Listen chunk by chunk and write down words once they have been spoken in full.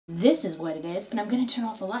This is what it is, and I'm gonna turn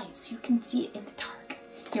off the lights so you can see it in the dark.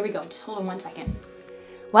 Here we go, just hold on 1 second.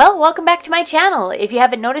 Well, welcome back to my channel. If you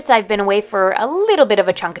haven't noticed, I've been away for a little bit of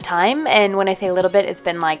a chunk of time, and when I say a little bit, it's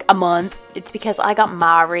been like a month. It's because I got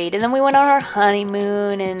married, and then we went on our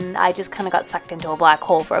honeymoon, and I just kind of got sucked into a black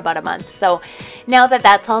hole for about a month. So now that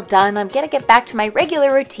that's all done, I'm gonna get back to my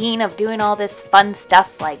regular routine of doing all this fun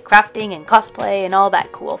stuff like crafting and cosplay and all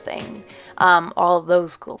that cool thing. All of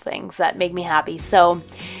those cool things that make me happy. So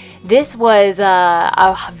this was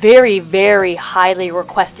a very, very highly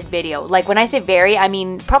requested video. Like when I say very, I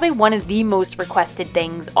mean probably one of the most requested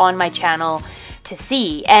things on my channel to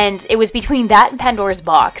see. And it was between that and Pandora's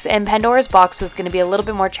Box. And Pandora's Box was going to be a little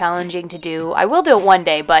bit more challenging to do. I will do it one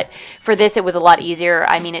day, but for this it was a lot easier.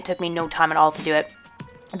 I mean, it took me no time at all to do it.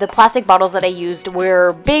 The plastic bottles that I used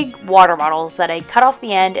were big water bottles that I cut off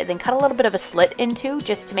the end and then cut a little bit of a slit into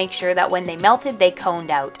just to make sure that when they melted, they coned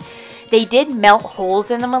out. They did melt holes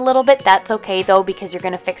in them a little bit. That's okay though, because you're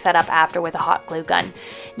going to fix that up after with a hot glue gun.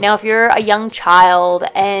 Now, if you're a young child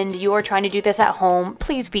and you are trying to do this at home,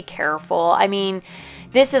 please be careful. I mean,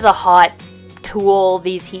 this is a hot tool.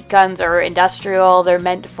 These heat guns are industrial. They're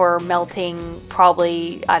meant for melting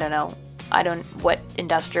probably, I don't know what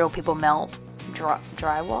industrial people melt.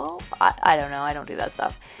 Drywall? I don't know. I don't do that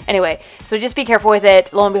stuff. Anyway, so just be careful with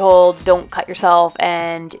it. Lo and behold, don't cut yourself,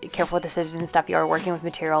 and careful with the scissors and stuff. You are working with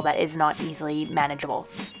material that is not easily manageable.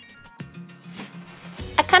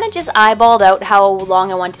 I kind of just eyeballed out how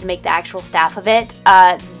long I wanted to make the actual staff of it.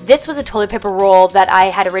 This was a toilet paper roll that I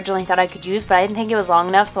had originally thought I could use, but I didn't think it was long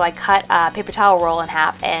enough, so I cut a paper towel roll in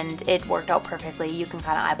half, and it worked out perfectly. You can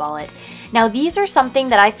kind of eyeball it. Now, these are something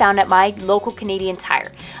that I found at my local Canadian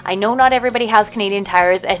Tire. I know not everybody has Canadian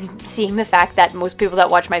Tires, and seeing the fact that most people that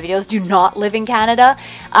watch my videos do not live in Canada,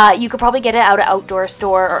 you could probably get it out of outdoor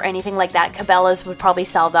store or anything like that. Cabela's would probably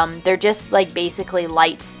sell them. They're just like basically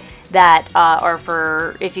lights that are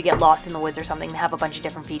for if you get lost in the woods or something. They have a bunch of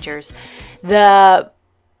different features. The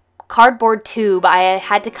cardboard tube, I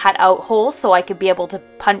had to cut out holes so I could be able to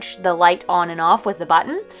punch the light on and off with the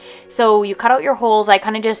button. So you cut out your holes. I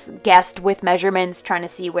kind of just guessed with measurements, trying to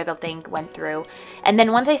see where the thing went through. And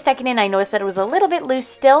then once I stuck it in, I noticed that it was a little bit loose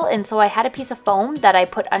still, and so I had a piece of foam that I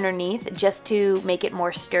put underneath just to make it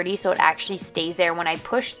more sturdy so it actually stays there when I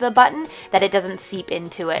push the button, that it doesn't seep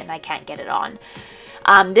into it and I can't get it on.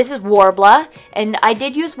 This is Worbla, and I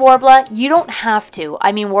did use Worbla. You don't have to.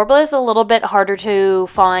 I mean, Worbla is a little bit harder to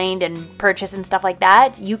find and purchase and stuff like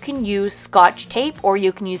that. You can use Scotch tape, or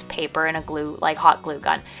you can use paper and a glue, like hot glue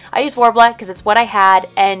gun. I use Worbla because it's what I had,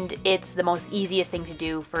 and it's the most easiest thing to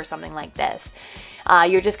do for something like this.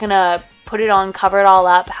 You're just gonna put it on, cover it all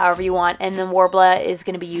up however you want, and then Worbla is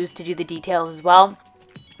gonna be used to do the details as well.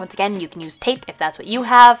 Once again, you can use tape if that's what you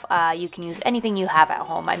have. You can use anything you have at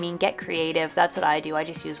home. I mean, get creative. That's what I do. I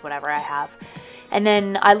just use whatever I have. And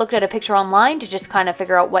then I looked at a picture online to just kind of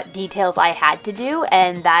figure out what details I had to do,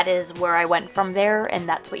 and that is where I went from there, and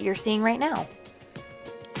that's what you're seeing right now.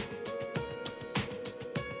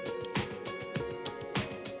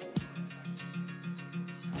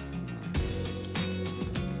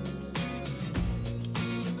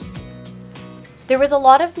 There was a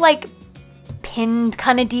lot of like pinned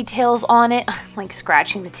kind of details on it. I'm like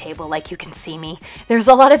scratching the table like you can see me. There's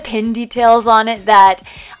a lot of pin details on it that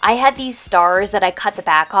I had these stars that I cut the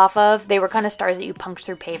back off of. They were kind of stars that you punch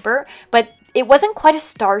through paper, but it wasn't quite a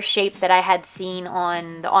star shape that I had seen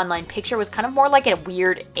on the online picture. It was kind of more like a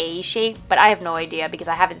weird A shape, but I have no idea because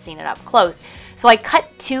I haven't seen it up close. So I cut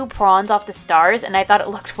 2 prawns off the stars and I thought it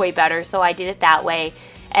looked way better, so I did it that way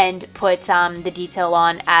and put the detail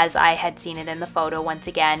on as I had seen it in the photo once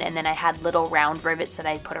again, and then I had little round rivets that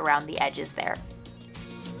I put around the edges there.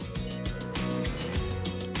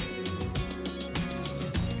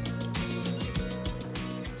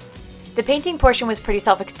 The painting portion was pretty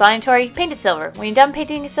self-explanatory. Paint it silver. When you're done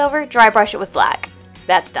painting it silver, dry brush it with black.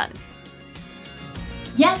 That's done.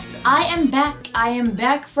 Yes, I am back. I am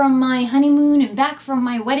back from my honeymoon and back from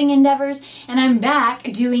my wedding endeavors, and I'm back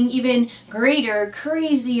doing even greater,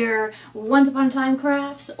 crazier once upon a time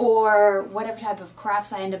crafts, or whatever type of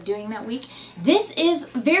crafts I end up doing that week. This is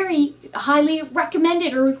very highly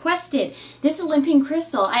recommended or requested. This Olympian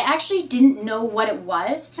crystal, I actually didn't know what it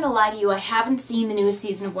was. I'm gonna lie to you, I haven't seen the newest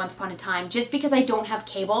season of Once Upon a Time just because I don't have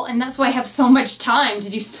cable, and that's why I have so much time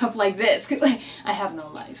to do stuff like this, because I have no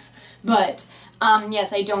life. But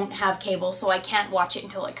yes, I don't have cable, so I can't watch it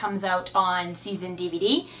until it comes out on season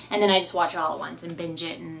DVD, and then I just watch it all at once and binge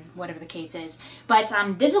it and whatever the case is. But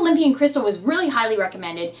this Olympian crystal was really highly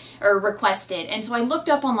recommended or requested, and so I looked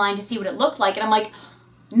up online to see what it looked like, and I'm like,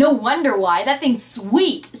 No wonder why. That thing's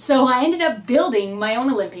sweet. So I ended up building my own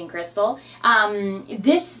Olympian crystal.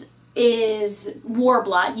 This is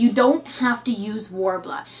Worbla. You don't have to use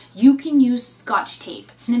Worbla. You can use Scotch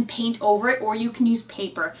tape and then paint over it, or you can use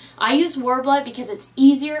paper. I use Worbla because it's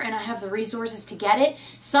easier and I have the resources to get it.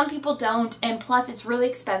 Some people don't, and plus it's really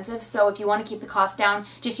expensive, so if you want to keep the cost down,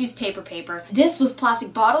 just use tape or paper. This was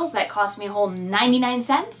plastic bottles that cost me a whole 99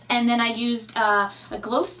 cents, and then I used a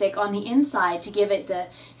glow stick on the inside to give it the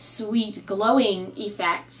sweet glowing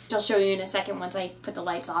effects. I'll show you in a second once I put the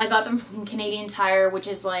lights on. I got them from Canadian Tire, which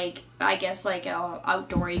is like, I guess like a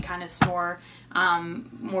outdoory kind of store,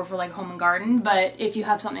 more for like home and garden, but if you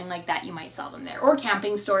have something like that you might sell them there, or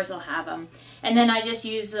camping stores will have them. And then I just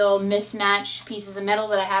used little mismatched pieces of metal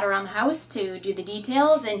that I had around the house to do the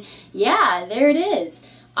details, and yeah, there it is.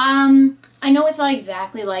 I know it's not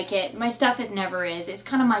exactly like it. My stuff never is. It's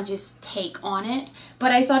kind of my just take on it,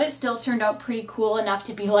 but I thought it still turned out pretty cool enough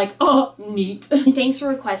to be like, oh, neat. Thanks for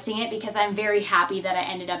requesting it, because I'm very happy that I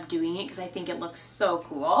ended up doing it because I think it looks so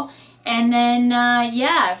cool. And then,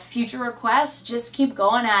 yeah, future requests, just keep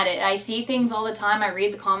going at it. I see things all the time, I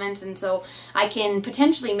read the comments, and so I can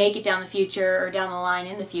potentially make it down the future, or down the line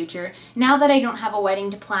in the future. Now that I don't have a wedding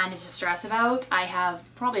to plan and to stress about, I have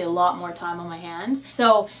probably a lot more time on my hands.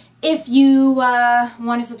 So if you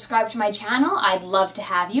want to subscribe to my channel, I'd love to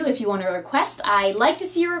have you. If you want to request, I'd like to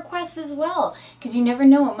see your requests as well, because you never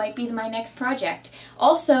know, it might be my next project.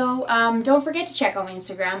 Also, don't forget to check out my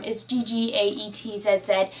Instagram. It's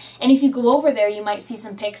GGAETZZ, and if you go over there, you might see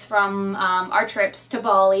some pics from our trips to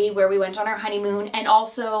Bali, where we went on our honeymoon, and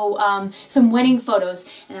also some wedding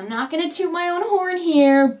photos. And I'm not going to toot my own horn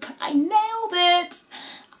here, but I nailed it!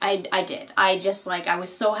 I did. I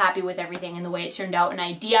was so happy with everything and the way it turned out, and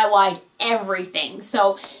I DIY'd everything.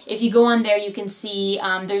 So if you go on there, you can see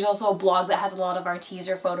there's also a blog that has a lot of our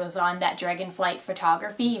teaser photos on, that Dragonflight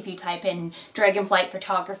Photography. If you type in Dragonflight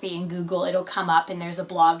Photography in Google, it'll come up, and there's a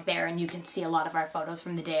blog there, and you can see a lot of our photos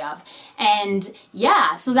from the day of. And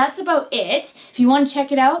yeah, so that's about it. If you want to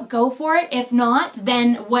check it out, go for it. If not,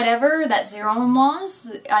 then whatever, that's your own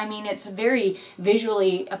loss. I mean, it's very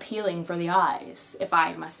visually appealing for the eyes, if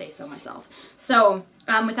I must say so myself. So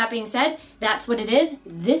with that being said, that's what it is.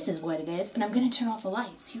 This is what it is, and I'm gonna turn off the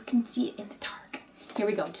lights so you can see it in the dark. Here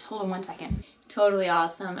we go. Just hold on 1 second. Totally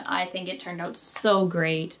awesome. I think it turned out so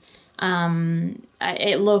great.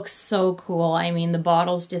 It looks so cool. I mean, the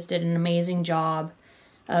bottles just did an amazing job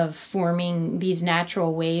of forming these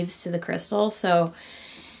natural waves to the crystal. So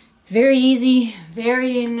very easy,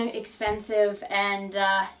 very inexpensive, and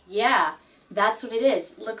yeah. That's what it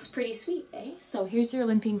is. Looks pretty sweet, eh? So here's your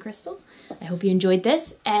Olympian crystal. I hope you enjoyed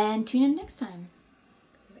this, and tune in next time.